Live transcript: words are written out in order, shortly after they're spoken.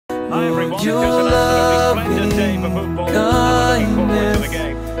Hi everyone, it is Your an absolutely splendid day loving for football, and I'm looking forward to the kindness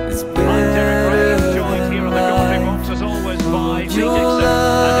game. is I'm Derek Ray, joined here in the commentary box as always by Lee Dixon,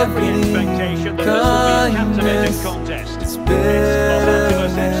 and every expectation that this will be a captivating contest. It's Los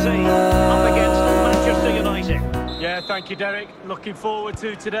Angeles FC up against Manchester United. Yeah, thank you, Derek. Looking forward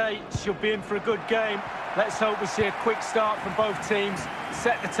to today. Should be in for a good game. Let's hope we see a quick start from both teams,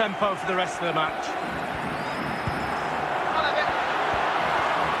 set the tempo for the rest of the match.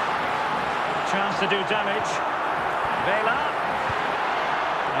 Chance to do damage. Vela.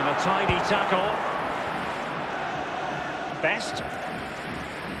 And a tidy tackle. Best.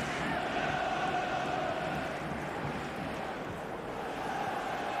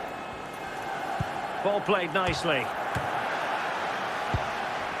 Ball played nicely.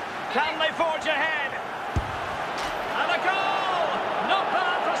 Can they forge ahead? And a goal! Not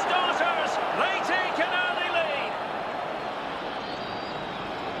bad for starters. They take an early lead.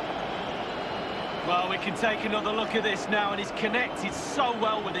 Well, we can take another look at this now, and he's connected so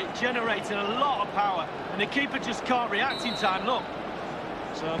well with it, generating a lot of power, and the keeper just can't react in time, look.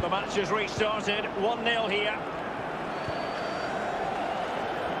 So the match has restarted, 1-0 here.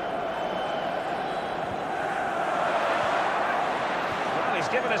 Well, he's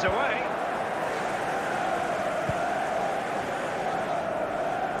given us away.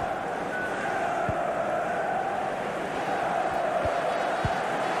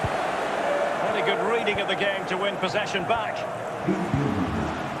 Very good reading of the game to win possession back.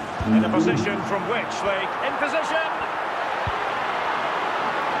 In a position from which they... In position!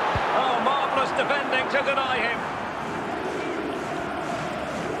 Oh, marvellous defending to deny him.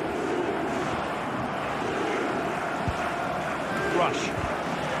 Rush.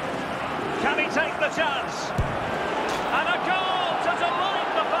 Can he take the chance? And a goal to delight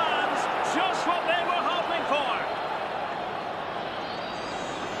the fans. Just what they were hoping for.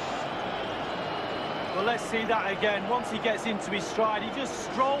 Well, let's see that again. Once he gets into his stride, he just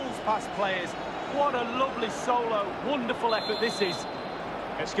strolls past players. What a lovely solo. Wonderful effort this is.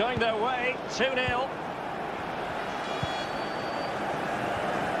 It's going their way, 2-0.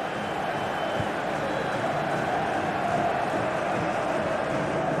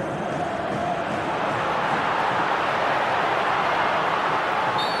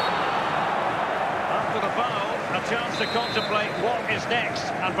 After the foul, a chance to contemplate what is next,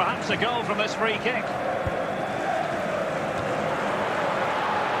 and perhaps a goal from this free kick.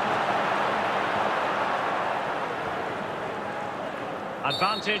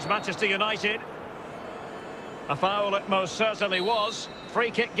 Advantage Manchester United. A foul it most certainly was.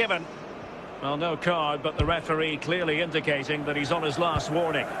 Free kick given. Well, no card, but the referee clearly indicating that he's on his last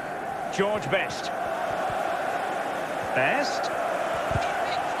warning. George Best. Best.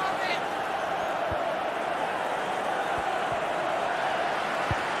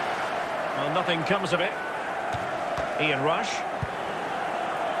 Well, nothing comes of it. Ian Rush.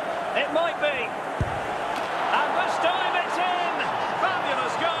 It might be. And this time it's in.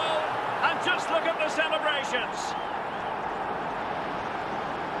 Fabulous goal, and just look at the celebrations.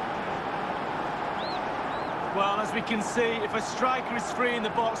 Well, as we can see, if a striker is free in the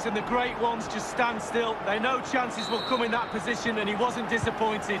box and the great ones just stand still, they know chances will come in that position, and he wasn't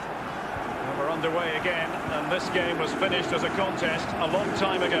disappointed. Well, we're underway again, and this game was finished as a contest a long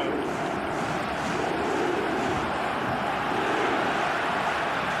time ago.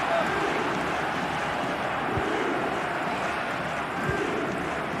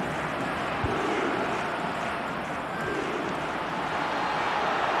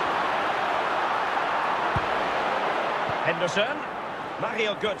 Henderson,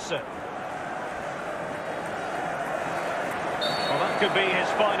 Mario Götze. Well, that could be his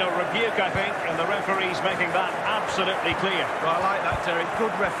final rebuke, I think, and the referee's making that absolutely clear. Well, I like that, Derek.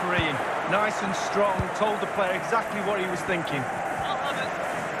 Good refereeing. Nice and strong, told the player exactly what he was thinking.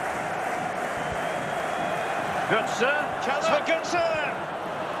 Götze, chance for Götze!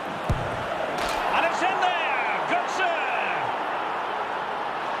 And it's in there! Götze!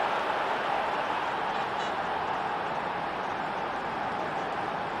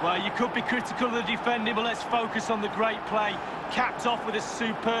 Well, you could be critical of the defending, but let's focus on the great play. Capped off with a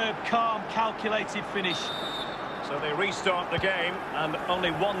superb, calm, calculated finish. So they restart the game, and only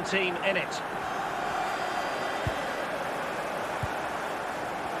one team in it.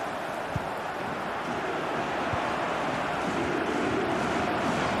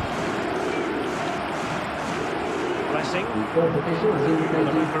 Pressing.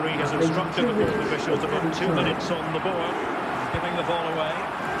 The referee has instructed the fourth official to put 2 minutes on the board, giving the ball away.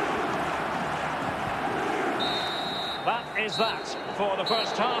 That is that for the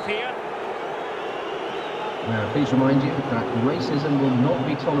first half here. Now, please remind you that racism will not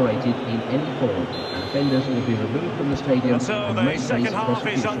be tolerated in any form, and offenders will be removed from the stadium And so and the may second face half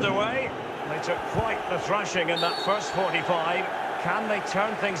is prosecution. underway. They took quite the thrashing in that first 45. Can they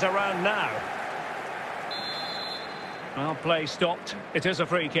turn things around now? Well, play stopped. It is a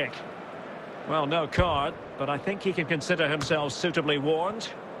free kick. Well, no card, but I think he can consider himself suitably warned.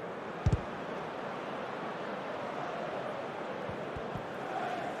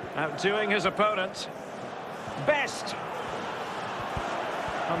 Outdoing his opponent. Best.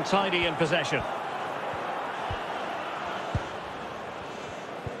 Untidy in possession.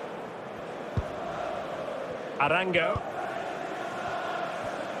 Arango.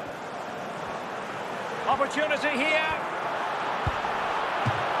 Opportunity here.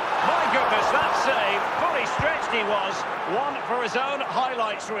 My goodness, that save. Fully stretched he was. One for his own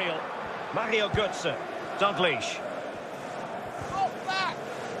highlights reel. Mario Götze. Dalglish.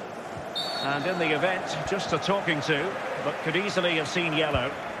 And in the event, just a talking to, but could easily have seen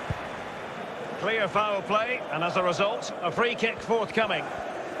yellow. Clear foul play, and as a result, a free kick forthcoming.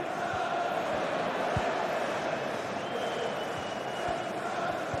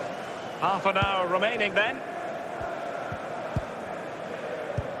 Half an hour remaining then.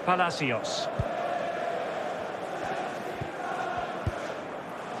 Palacios.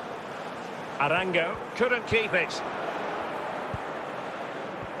 Arango couldn't keep it.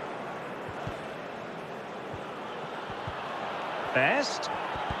 Best.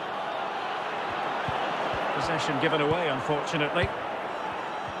 Possession given away, unfortunately.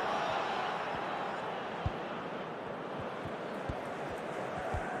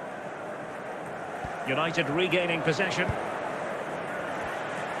 United regaining possession.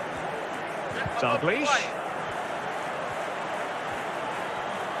 Dalglish.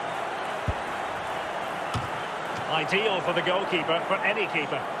 Ideal for the goalkeeper, for any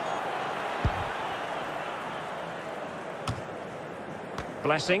keeper.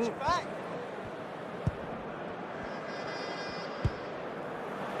 Blessing.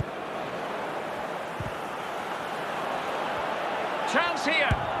 Chance here.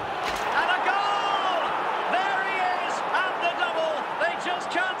 And a goal! There he is, and the double. They just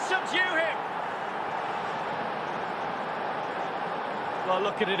can't subdue him. Well,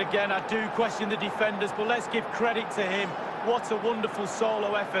 look at it again. I do question the defenders, but let's give credit to him. What a wonderful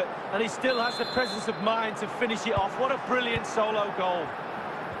solo effort. And he still has the presence of mind to finish it off. What a brilliant solo goal.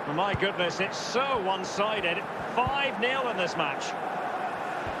 Oh, my goodness, it's so one-sided. 5-0 in this match.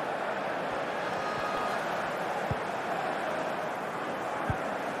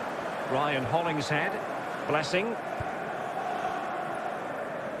 Ryan Hollingshead. Blessing.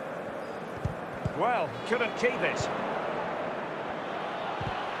 Well, couldn't keep it.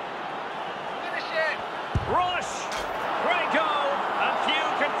 Finish it! Rush! Great goal! And few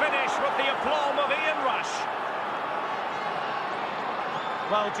can finish with the aplomb of Ian Rush.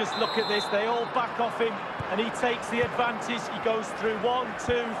 Well, just look at this. They all back off him, and he takes the advantage. He goes through 1,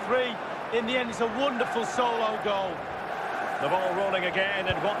 2, 3. In the end, it's a wonderful solo goal. The ball rolling again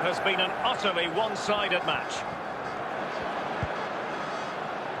in what has been an utterly one-sided match.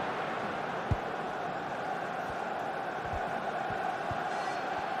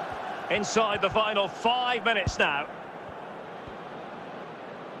 Inside the final 5 minutes now.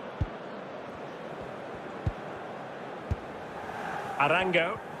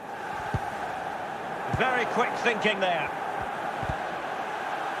 Arango. Very quick thinking there.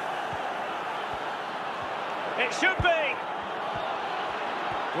 It should be.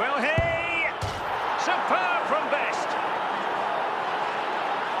 Will he? Superb from Best.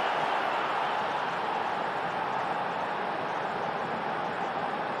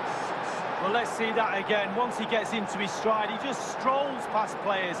 Well, let's see that again. Once he gets into his stride, he just strolls past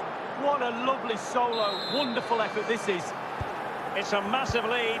players. What a lovely solo. Wonderful effort this is. It's a massive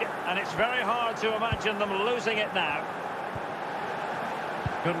lead, and it's very hard to imagine them losing it now.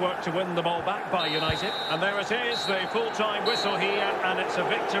 Good work to win the ball back by United. And there it is, the full-time whistle here, and it's a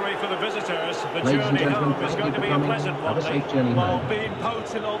victory for the visitors. The journey home is going to be a pleasant one. Well, being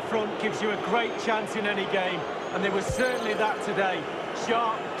potent up front gives you a great chance in any game, and there was certainly that today.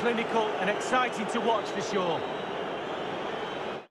 Sharp, clinical, and exciting to watch for sure.